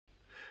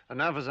And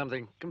now for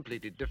something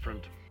completely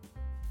different.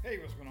 Hey,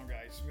 what's going on,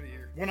 guys? Smitty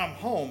here. When I'm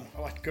home,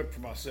 I like to cook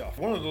for myself.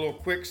 One of the little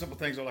quick, simple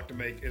things I like to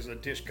make is a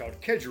dish called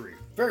Kedgeree.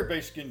 Very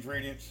basic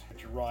ingredients.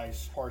 Got your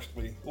rice,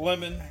 parsley,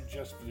 lemon,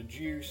 just for the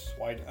juice,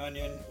 white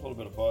onion, a little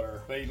bit of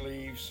butter, bay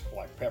leaves,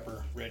 black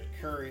pepper, red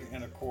curry,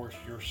 and of course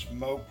your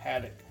smoked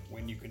haddock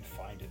when you can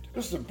find it.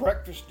 This is a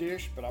breakfast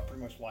dish, but I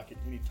pretty much like it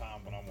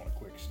anytime when I want a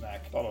quick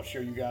snack. Thought I'll show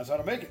you guys how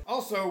to make it.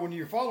 Also, when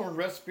you're following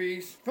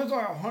recipes, depends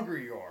on how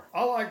hungry you are.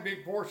 I like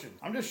big portions.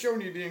 I'm just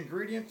showing you the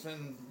ingredients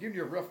and giving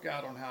you a rough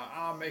guide on how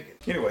I make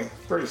it. Anyway,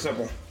 pretty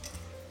simple.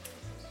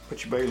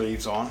 Put your bay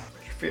leaves on,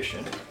 put your fish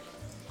in.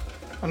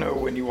 I know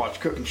when you watch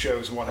cooking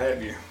shows and what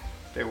have you,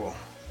 they will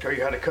tell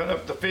you how to cut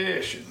up the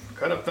fish and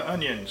cut up the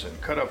onions and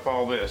cut up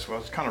all this. Well,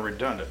 it's kind of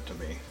redundant to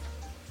me.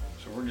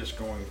 So we're just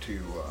going to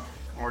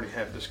already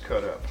have this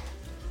cut up.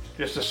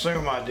 Just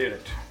assume I did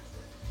it,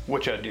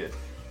 which I did.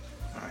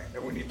 All right, now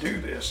when you do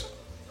this,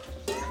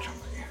 you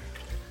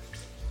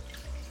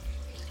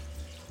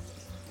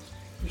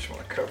just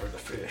want to cover the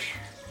fish.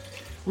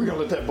 We're gonna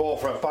let that boil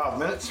for about 5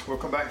 minutes. We'll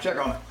come back and check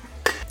on it.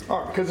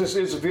 All right, because this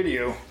is a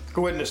video,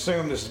 go ahead and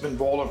assume this has been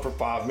boiling for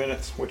 5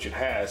 minutes, which it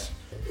has.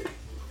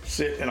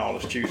 Sit in all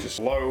its juices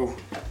low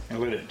and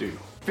let it do.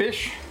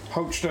 Fish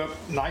poached up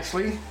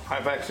nicely.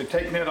 I've actually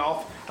taken it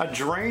off. I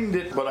drained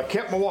it, but I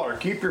kept my water.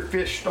 Keep your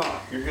fish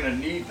stocked. You're gonna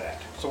need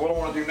that. So what I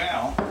wanna do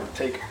now,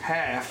 take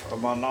half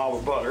of my knob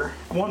of butter,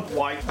 1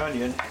 white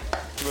onion.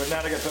 But now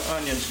I got the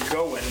onions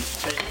going.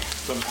 Take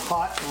some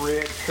hot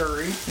red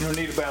curry. You'll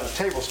need about a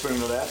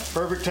tablespoon of that.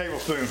 Perfect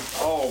tablespoon.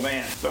 Oh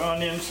man, the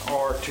onions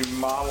are to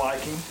my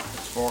liking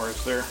as far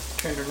as their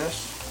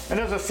tenderness. And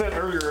as I said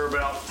earlier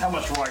about how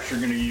much rice you're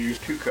going to use,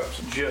 2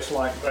 cups, just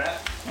like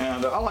that.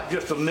 And I like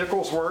just a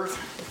nickel's worth,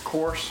 of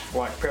course,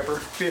 black pepper,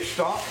 fish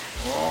stock.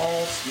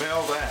 Oh,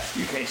 smell that.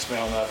 You can't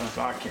smell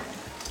nothing, I can.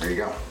 There you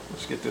go.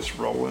 Let's get this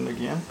rolling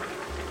again.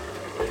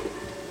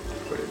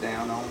 Put it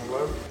down on the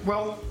low.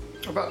 Well,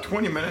 about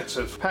 20 minutes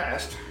have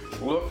passed.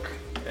 Look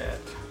at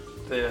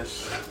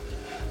this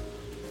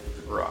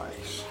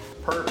rice.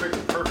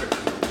 Perfect,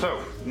 perfect.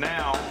 So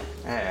now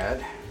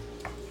add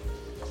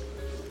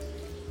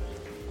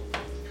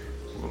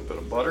a little bit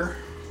of butter,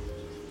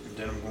 and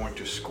then I'm going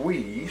to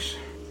squeeze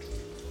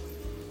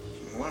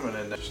some lemon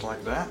in there, just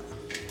like that.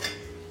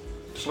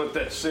 Just let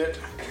that sit.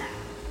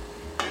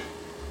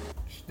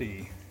 It's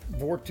the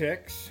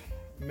vortex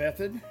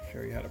method. Show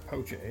you how to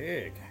poach an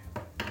egg.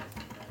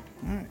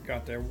 All right,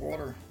 got that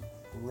water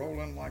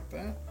rolling like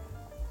that.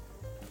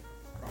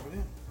 Drop it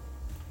in.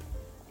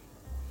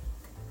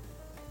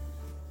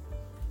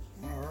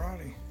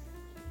 Alrighty.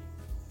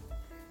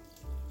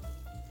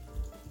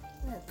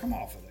 Oh, come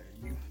off of there,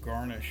 you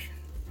garnish.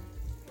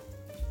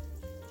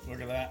 Look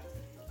at that.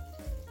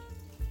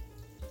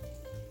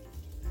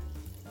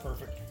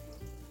 Perfect.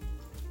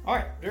 All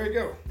right, there you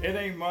go. It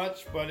ain't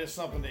much, but it's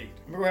something to eat.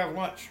 I'm gonna go have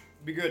lunch.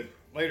 Be good.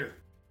 Later.